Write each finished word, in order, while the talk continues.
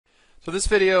So this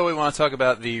video we want to talk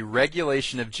about the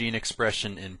regulation of gene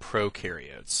expression in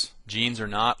prokaryotes. Genes are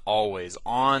not always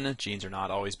on, genes are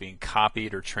not always being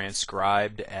copied or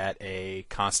transcribed at a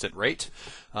constant rate.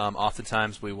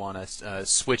 Oftentimes we want to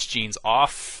switch genes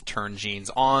off, turn genes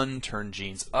on, turn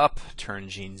genes up, turn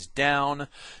genes down,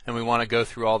 and we want to go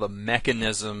through all the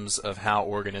mechanisms of how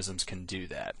organisms can do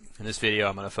that. In this video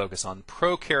I'm going to focus on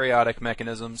prokaryotic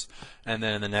mechanisms, and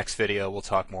then in the next video we'll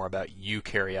talk more about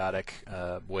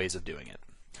eukaryotic ways of doing it.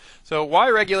 So why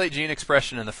regulate gene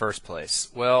expression in the first place?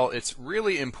 Well, it's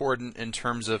really important in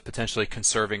terms of potentially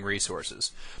conserving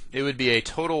resources. It would be a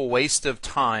total waste of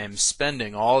time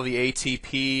spending all the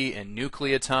ATP and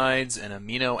nucleotides and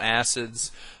amino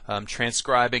acids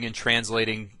transcribing and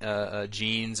translating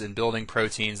genes and building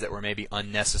proteins that were maybe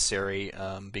unnecessary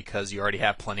because you already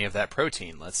have plenty of that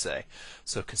protein, let's say.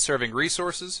 So conserving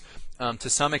resources. To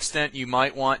some extent, you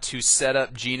might want to set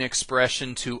up gene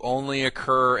expression to only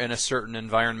occur in a certain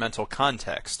environmental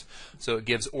context. So it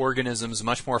gives organisms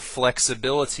much more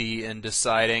flexibility in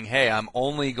deciding, hey, I'm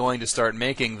only going to start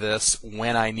making this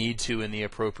when I need to in the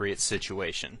appropriate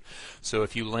situation. So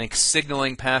if you link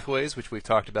signaling pathways, which we've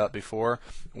talked about before,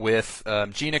 with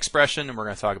gene expression, and we're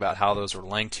going to talk about how those are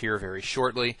linked here very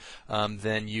shortly,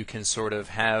 then you can sort of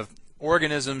have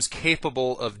organisms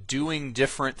capable of doing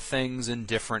different things in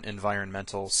different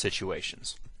environmental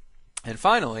situations. And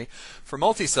finally, for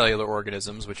multicellular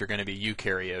organisms, which are going to be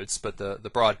eukaryotes, but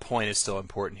the broad point is still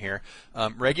important here,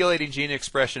 regulating gene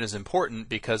expression is important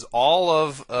because all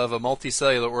of a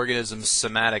multicellular organism's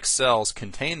somatic cells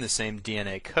contain the same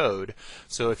DNA code.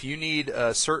 So if you need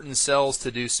certain cells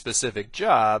to do specific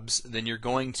jobs, then you're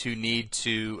going to need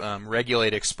to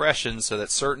regulate expression so that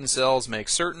certain cells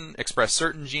express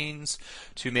certain genes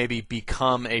to maybe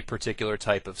become a particular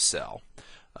type of cell.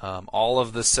 All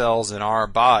of the cells in our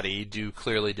body do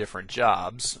clearly different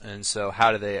jobs, and so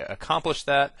how do they accomplish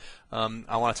that?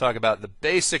 I want to talk about the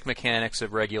basic mechanics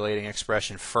of regulating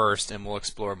expression first, and we'll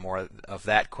explore more of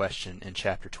that question in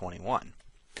Chapter 21.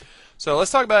 So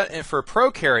let's talk about, for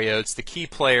prokaryotes, the key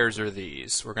players are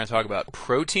these. We're going to talk about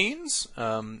proteins,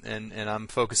 and I'm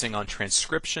focusing on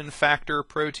transcription factor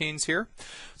proteins here.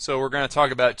 So we're going to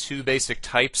talk about two basic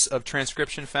types of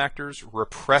transcription factors,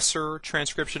 repressor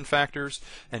transcription factors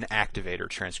and activator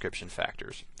transcription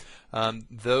factors.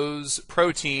 Those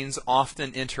proteins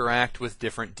often interact with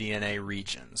different DNA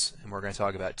regions, and we're going to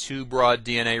talk about two broad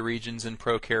DNA regions in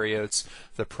prokaryotes,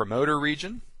 the promoter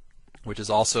region, which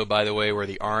is also, by the way, where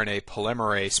the RNA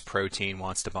polymerase protein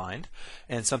wants to bind,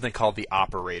 and something called the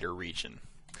operator region.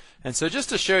 And so just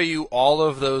to show you all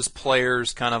of those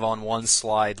players kind of on one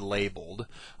slide labeled,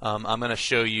 I'm going to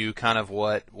show you kind of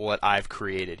what I've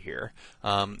created here.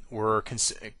 We're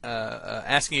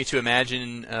asking you to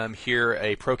imagine here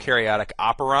a prokaryotic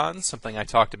operon, something I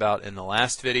talked about in the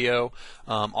last video,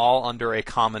 all under a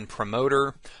common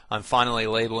promoter. I'm finally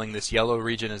labeling this yellow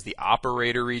region as the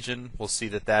operator region. We'll see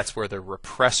that that's where the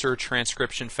repressor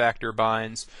transcription factor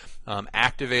binds.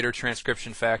 Activator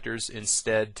transcription factors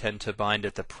instead tend to bind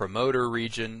at the promoter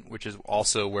region, which is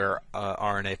also where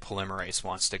RNA polymerase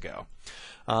wants to go.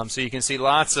 So you can see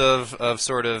lots of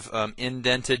sort of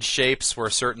indented shapes where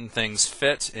certain things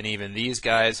fit, and even these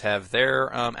guys have their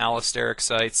allosteric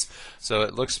sites. So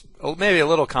it looks maybe a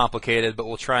little complicated, but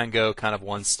we'll try and go kind of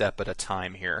one step at a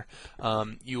time here.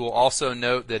 You will also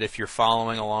note that if you're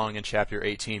following along in Chapter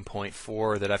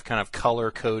 18.4 that I've kind of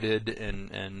color-coded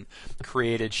and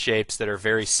created shapes that are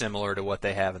very similar to what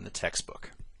they have in the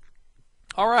textbook.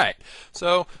 All right,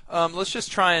 so let's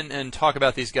just try and talk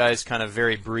about these guys kind of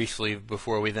very briefly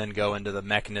before we then go into the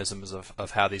mechanisms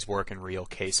of how these work in real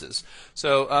cases.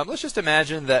 So let's just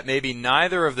imagine that maybe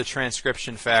neither of the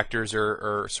transcription factors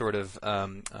are sort of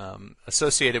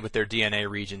associated with their DNA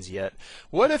regions yet.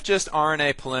 What if just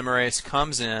RNA polymerase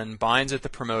comes in, binds at the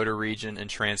promoter region, and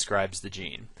transcribes the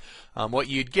gene? What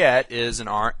you'd get is an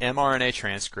mRNA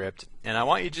transcript, and I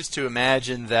want you just to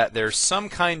imagine that there's some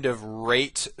kind of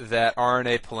rate that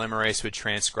RNA polymerase would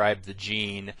transcribe the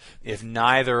gene if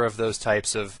neither of those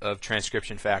types of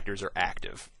transcription factors are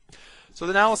active. So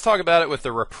now let's talk about it with the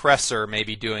repressor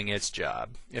maybe doing its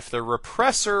job. If the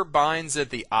repressor binds at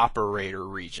the operator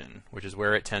region, which is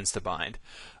where it tends to bind,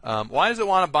 why does it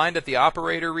want to bind at the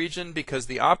operator region? Because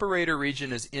the operator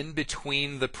region is in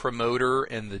between the promoter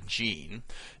and the gene.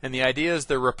 And the idea is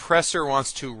the repressor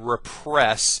wants to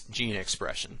repress gene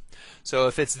expression. So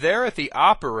if it's there at the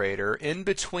operator, in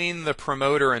between the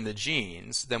promoter and the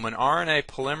genes, then when RNA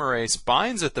polymerase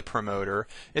binds at the promoter,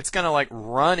 it's going to like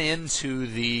run into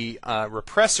the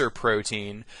repressor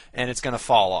protein and it's going to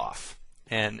fall off.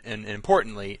 And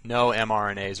importantly, no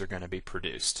mRNAs are going to be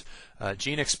produced.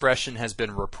 Gene expression has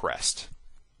been repressed.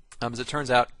 As it turns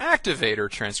out, activator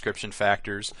transcription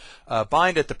factors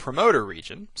bind at the promoter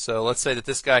region. So let's say that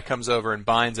this guy comes over and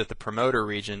binds at the promoter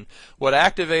region. What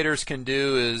activators can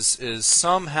do is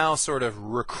somehow sort of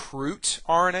recruit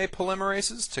RNA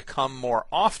polymerases to come more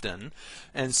often,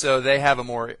 and so they have a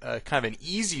more kind of an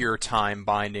easier time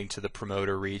binding to the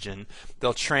promoter region.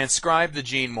 They'll transcribe the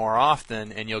gene more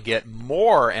often, and you'll get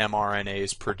more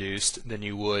mRNAs produced than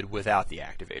you would without the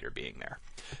activator being there.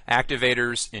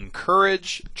 Activators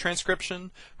encourage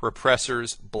transcription,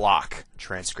 repressors block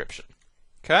transcription.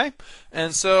 Okay?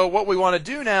 And so what we want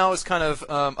to do now is kind of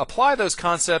apply those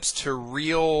concepts to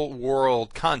real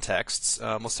world contexts.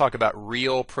 Let's talk about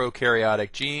real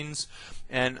prokaryotic genes.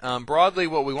 And broadly,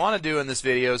 what we want to do in this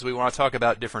video is we want to talk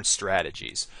about different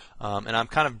strategies. And I'm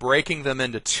kind of breaking them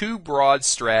into two broad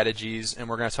strategies, and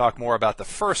we're going to talk more about the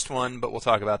first one, but we'll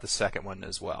talk about the second one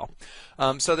as well.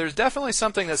 So there's definitely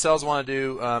something that cells want to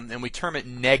do, and we term it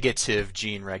negative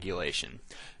gene regulation.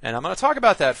 And I'm going to talk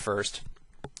about that first.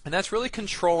 And that's really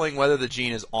controlling whether the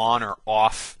gene is on or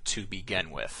off to begin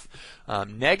with.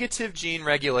 Negative gene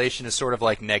regulation is sort of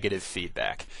like negative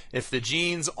feedback. If the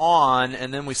gene's on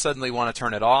and then we suddenly want to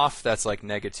turn it off, that's like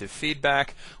negative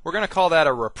feedback. We're going to call that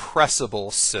a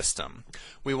repressible system.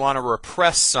 We want to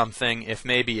repress something if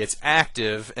maybe it's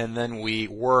active, and then we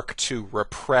work to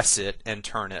repress it and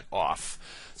turn it off.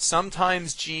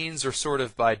 Sometimes genes are sort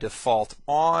of by default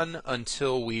on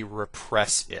until we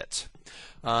repress it.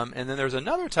 And then there's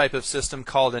another type of system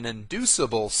called an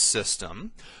inducible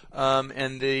system,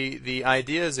 and the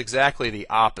idea is exactly the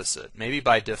opposite. Maybe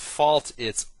by default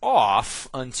it's off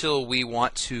until we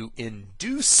want to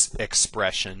induce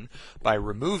expression by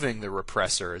removing the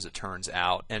repressor, as it turns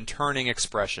out, and turning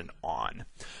expression on.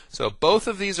 So both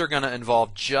of these are going to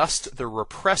involve just the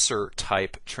repressor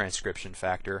type transcription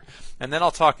factor, and then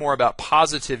I'll talk more about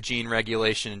positive gene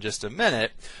regulation in just a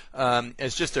minute.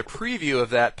 As just a preview of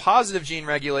that, positive gene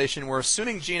regulation, we're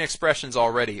assuming gene expression's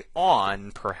already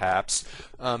on, perhaps.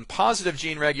 Positive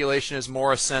gene regulation is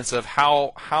more a sense of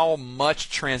how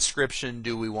much transcription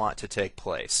do we want to take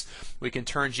place. We can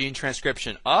turn gene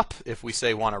transcription up if we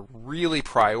say want to really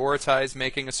prioritize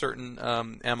making a certain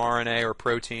mRNA or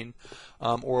protein,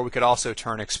 or we could also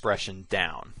turn expression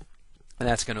down. And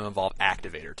that's going to involve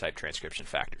activator type transcription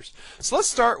factors. So let's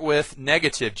start with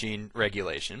negative gene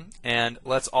regulation, and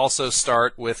let's also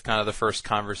start with kind of the first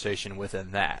conversation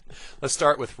within that. Let's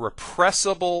start with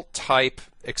repressible type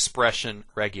expression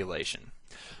regulation.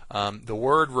 The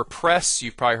word repress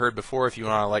you've probably heard before. If you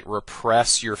want to like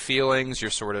repress your feelings,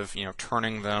 you're sort of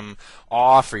turning them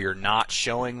off, or you're not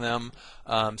showing them.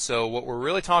 So what we're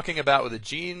really talking about with a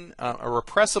gene, a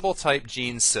repressible type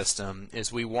gene system,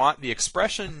 is we want the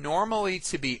expression normally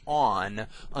to be on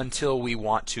until we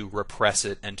want to repress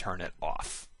it and turn it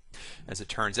off. As it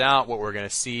turns out, what we're going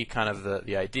to see, kind of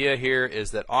the idea here,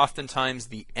 is that oftentimes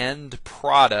the end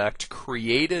product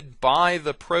created by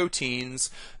the proteins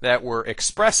that we're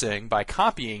expressing by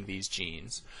copying these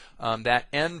genes, that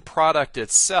end product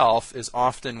itself is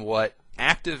often what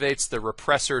activates the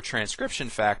repressor transcription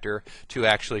factor to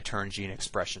actually turn gene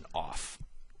expression off.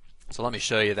 So let me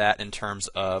show you that in terms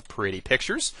of pretty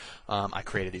pictures. I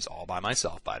created these all by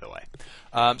myself, by the way.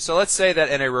 So let's say that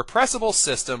in a repressible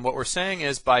system, what we're saying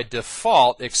is by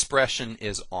default, expression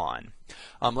is on.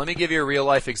 Let me give you a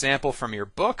real-life example from your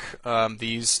book.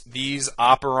 These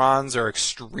operons are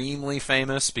extremely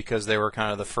famous because they were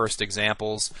kind of the first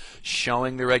examples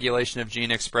showing the regulation of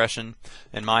gene expression.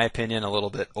 In my opinion, a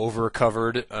little bit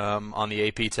over-covered on the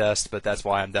AP test, but that's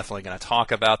why I'm definitely going to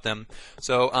talk about them.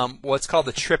 So what's called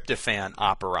the tryptophan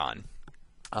operon.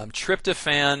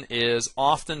 Tryptophan is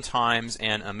oftentimes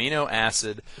an amino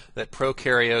acid that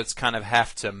prokaryotes kind of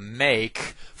have to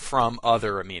make from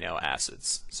other amino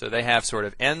acids. So they have sort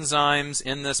of enzymes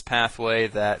in this pathway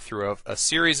that through a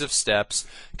series of steps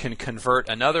can convert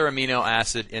another amino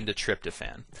acid into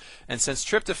tryptophan. And since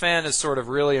tryptophan is sort of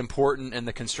really important in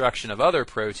the construction of other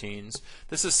proteins,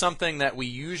 this is something that we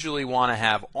usually want to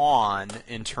have on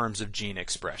in terms of gene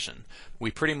expression.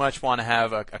 We pretty much want to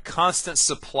have a constant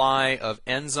supply of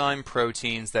enzyme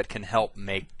proteins that can help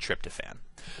make tryptophan.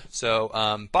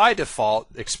 So by default,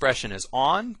 expression is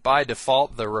on. By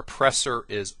default, the repressor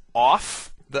is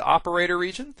off the operator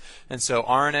region, and so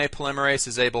RNA polymerase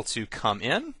is able to come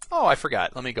in. Oh, I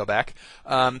forgot. Let me go back.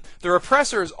 The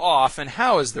repressor is off, and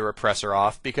how is the repressor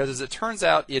off? Because as it turns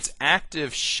out, its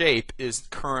active shape is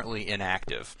currently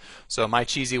inactive. So my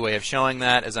cheesy way of showing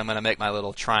that is I'm going to make my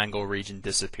little triangle region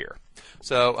disappear.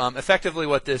 So effectively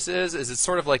what this is it's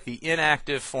sort of like the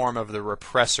inactive form of the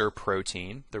repressor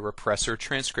protein, the repressor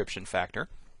transcription factor.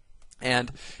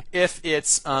 And if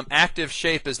its active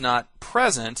shape is not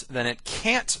present, then it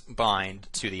can't bind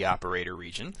to the operator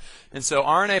region. And so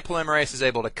RNA polymerase is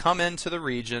able to come into the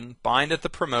region, bind at the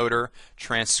promoter,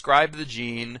 transcribe the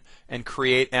gene, and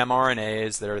create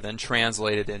mRNAs that are then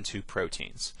translated into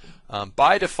proteins.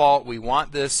 By default, we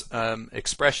want this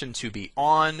expression to be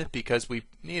on because we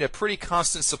need a pretty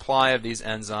constant supply of these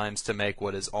enzymes to make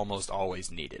what is almost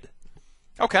always needed.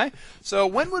 Okay, so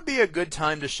when would be a good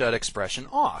time to shut expression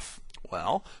off?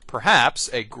 Well, perhaps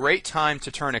a great time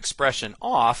to turn expression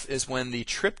off is when the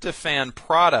tryptophan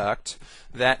product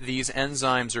that these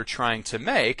enzymes are trying to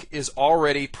make is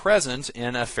already present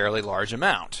in a fairly large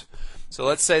amount. So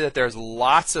let's say that there's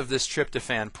lots of this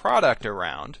tryptophan product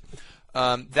around.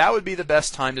 That would be the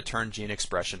best time to turn gene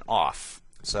expression off.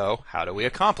 So how do we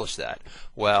accomplish that?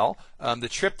 Well, the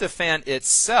tryptophan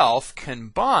itself can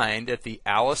bind at the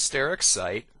allosteric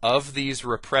site of these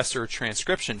repressor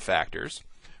transcription factors.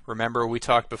 Remember, we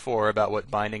talked before about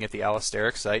what binding at the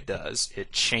allosteric site does.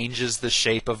 It changes the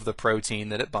shape of the protein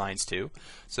that it binds to.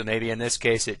 So maybe in this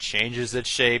case it changes its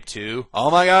shape to,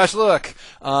 oh my gosh, look,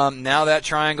 now that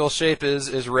triangle shape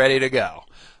is ready to go.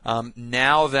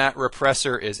 Now that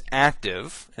repressor is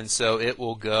active, and so it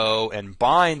will go and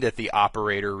bind at the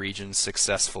operator region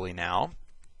successfully now.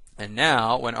 And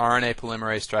now, when RNA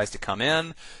polymerase tries to come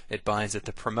in, it binds at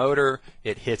the promoter,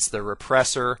 it hits the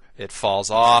repressor, it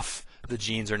falls off, the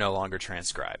genes are no longer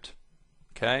transcribed.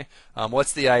 Okay?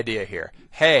 What's the idea here?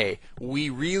 Hey, we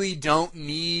really don't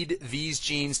need these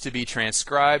genes to be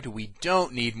transcribed. We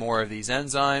don't need more of these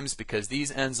enzymes because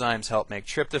these enzymes help make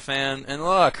tryptophan. And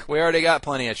look, we already got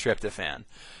plenty of tryptophan.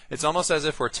 It's almost as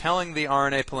if we're telling the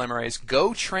RNA polymerase,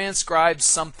 go transcribe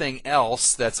something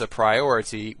else that's a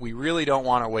priority. We really don't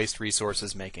want to waste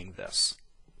resources making this.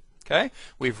 Okay?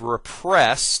 We've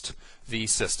repressed the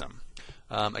system.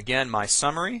 Again, my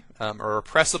summary, a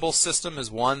repressible system is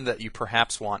one that you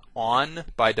perhaps want on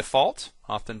by default,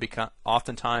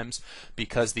 oftentimes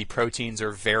because the proteins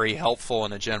are very helpful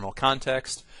in a general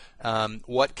context.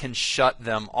 What can shut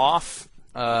them off?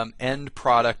 End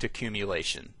product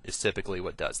accumulation is typically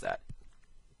what does that.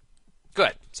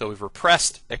 Good. So we've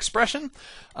repressed expression.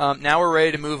 Now we're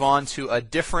ready to move on to a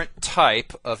different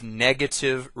type of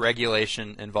negative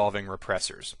regulation involving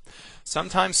repressors.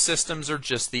 Sometimes systems are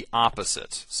just the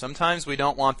opposite. Sometimes we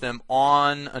don't want them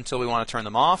on until we want to turn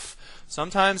them off.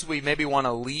 Sometimes we maybe want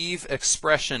to leave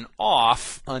expression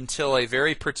off until a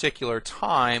very particular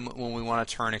time when we want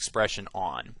to turn expression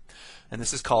on. And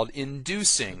this is called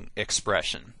inducing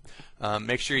expression.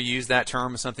 Make sure you use that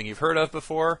term as something you've heard of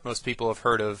before. Most people have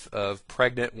heard of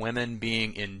pregnant women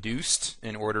being induced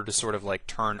in order to sort of like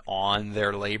turn on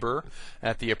their labor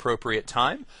at the appropriate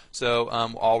time. So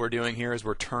all we're doing here is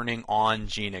we're turning on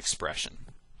gene expression.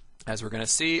 As we're going to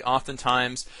see,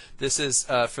 oftentimes this is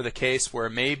for the case where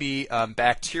maybe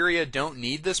bacteria don't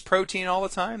need this protein all the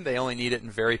time. They only need it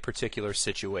in very particular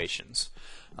situations.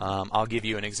 I'll give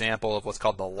you an example of what's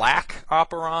called the lac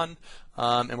operon.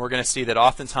 And we're going to see that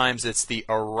oftentimes it's the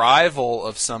arrival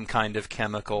of some kind of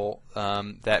chemical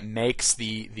that makes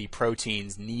the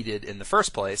proteins needed in the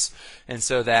first place. And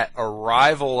so that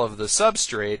arrival of the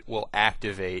substrate will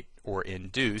activate or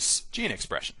induce gene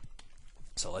expression.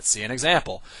 So let's see an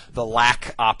example, the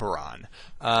lac operon.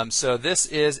 So this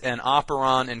is an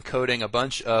operon encoding a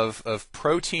bunch of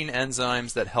protein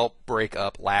enzymes that help break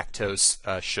up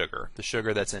lactose sugar, the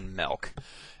sugar that's in milk.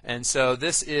 And so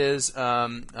this is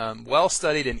well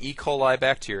studied in E. coli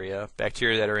bacteria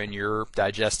that are in your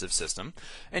digestive system.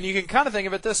 And you can kind of think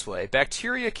of it this way.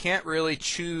 Bacteria can't really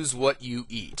choose what you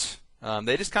eat.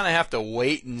 They just kind of have to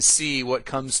wait and see what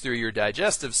comes through your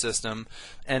digestive system,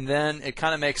 and then it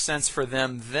kind of makes sense for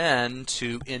them then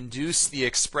to induce the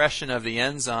expression of the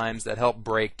enzymes that help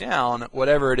break down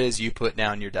whatever it is you put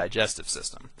down your digestive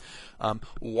system.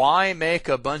 Why make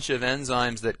a bunch of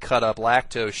enzymes that cut up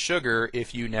lactose sugar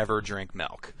if you never drink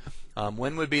milk?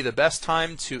 When would be the best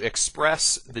time to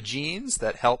express the genes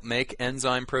that help make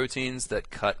enzyme proteins that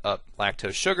cut up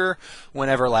lactose sugar?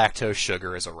 Whenever lactose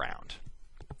sugar is around.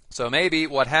 So maybe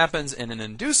what happens in an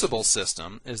inducible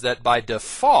system is that by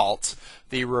default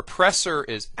the repressor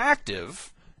is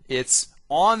active, it's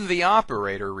on the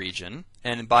operator region,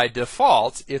 and by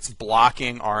default it's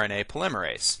blocking RNA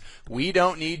polymerase. We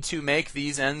don't need to make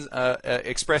these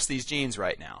express these genes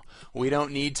right now. We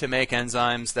don't need to make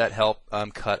enzymes that help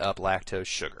cut up lactose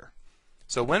sugar.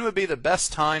 So when would be the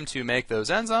best time to make those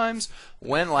enzymes?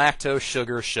 When lactose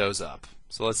sugar shows up.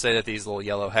 So let's say that these little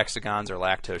yellow hexagons are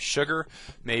lactose sugar.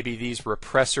 Maybe these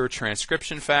repressor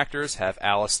transcription factors have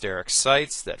allosteric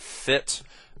sites that fit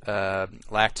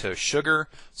lactose sugar.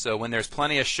 So when there's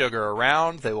plenty of sugar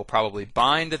around, they will probably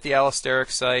bind at the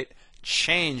allosteric site,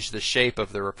 change the shape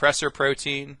of the repressor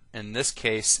protein, in this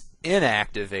case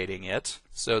inactivating it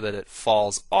so that it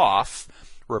falls off,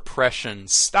 repression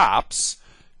stops,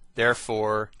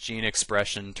 therefore gene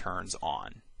expression turns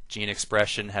on. Gene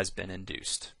expression has been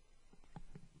induced.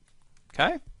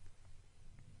 Okay?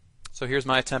 So here's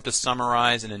my attempt to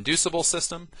summarize an inducible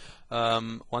system.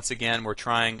 Once again, we're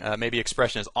trying, maybe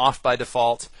expression is off by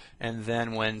default, and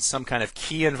then when some kind of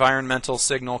key environmental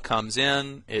signal comes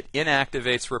in, it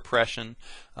inactivates repression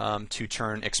to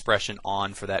turn expression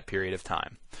on for that period of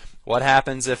time. What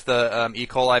happens if the E.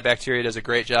 coli bacteria does a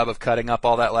great job of cutting up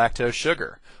all that lactose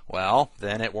sugar? Well,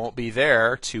 then it won't be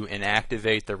there to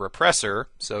inactivate the repressor,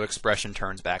 so expression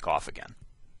turns back off again.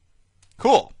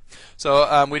 Cool.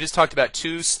 So we just talked about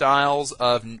two styles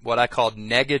of what I called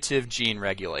negative gene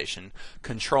regulation,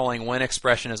 controlling when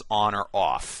expression is on or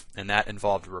off, and that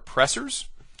involved repressors.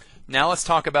 Now let's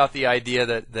talk about the idea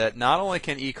that not only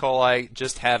can E. coli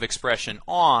just have expression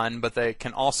on, but they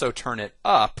can also turn it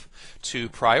up to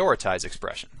prioritize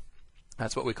expression.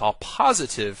 That's what we call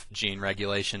positive gene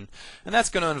regulation, and that's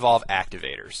going to involve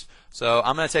activators. So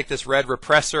I'm going to take this red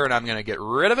repressor and I'm going to get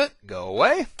rid of it, go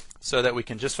away, so that we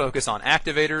can just focus on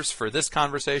activators for this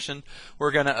conversation.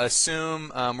 We're going to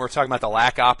assume, we're talking about the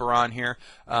lac operon here,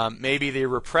 maybe the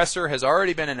repressor has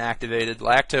already been inactivated,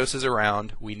 lactose is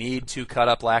around, we need to cut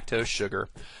up lactose sugar.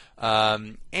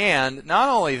 And not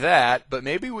only that, but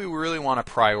maybe we really want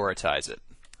to prioritize it.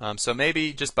 So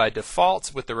maybe just by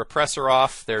default, with the repressor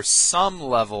off, there's some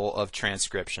level of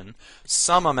transcription,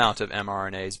 some amount of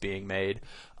mRNAs being made,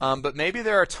 but maybe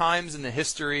there are times in the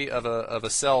history of a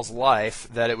cell's life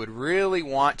that it would really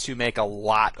want to make a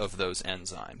lot of those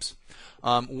enzymes.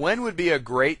 When would be a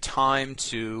great time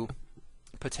to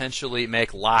potentially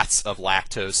make lots of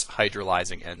lactose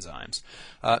hydrolyzing enzymes?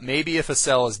 Maybe if a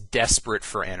cell is desperate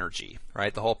for energy,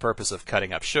 right? The whole purpose of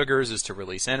cutting up sugars is to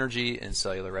release energy in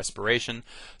cellular respiration.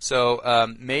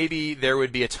 So maybe there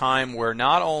would be a time where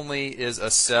not only is a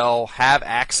cell have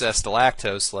access to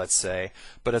lactose, let's say,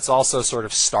 but it's also sort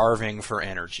of starving for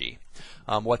energy.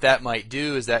 What that might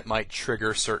do is that might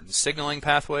trigger certain signaling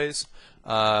pathways.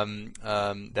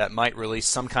 That might release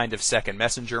some kind of second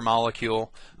messenger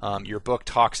molecule. Your book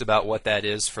talks about what that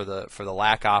is for the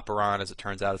lac operon. As it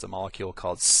turns out, it's a molecule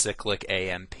called cyclic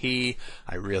AMP.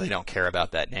 I really don't care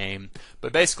about that name,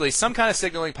 but basically some kind of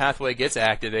signaling pathway gets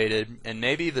activated, and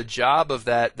maybe the job of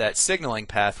that signaling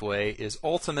pathway is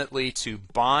ultimately to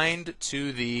bind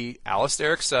to the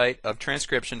allosteric site of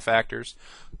transcription factors,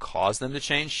 cause them to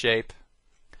change shape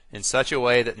in such a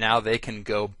way that now they can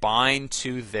go bind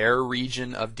to their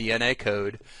region of DNA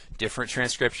code. Different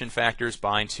transcription factors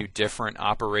bind to different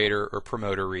operator or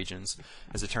promoter regions.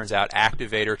 As it turns out,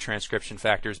 activator transcription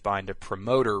factors bind to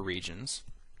promoter regions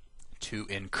to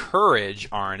encourage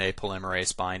RNA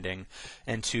polymerase binding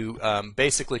and to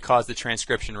basically cause the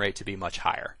transcription rate to be much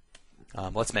higher.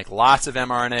 Let's make lots of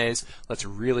mRNAs. Let's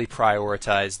really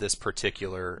prioritize this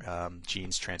particular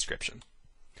gene's transcription.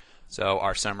 So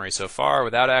our summary so far: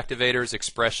 without activators,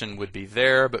 expression would be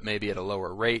there, but maybe at a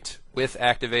lower rate. With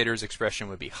activators, expression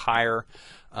would be higher.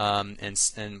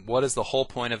 And what is the whole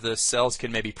point of this? Cells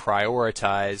can maybe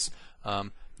prioritize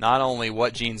not only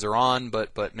what genes are on,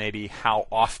 but maybe how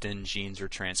often genes are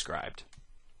transcribed.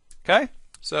 Okay?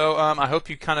 So I hope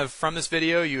you kind of, from this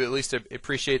video, you at least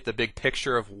appreciate the big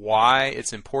picture of why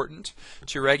it's important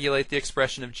to regulate the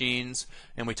expression of genes.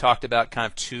 And we talked about kind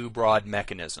of two broad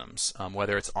mechanisms,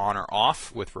 whether it's on or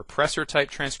off with repressor type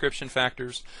transcription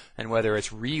factors, and whether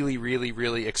it's really, really,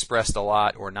 really expressed a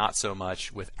lot or not so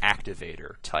much with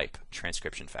activator type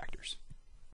transcription factors.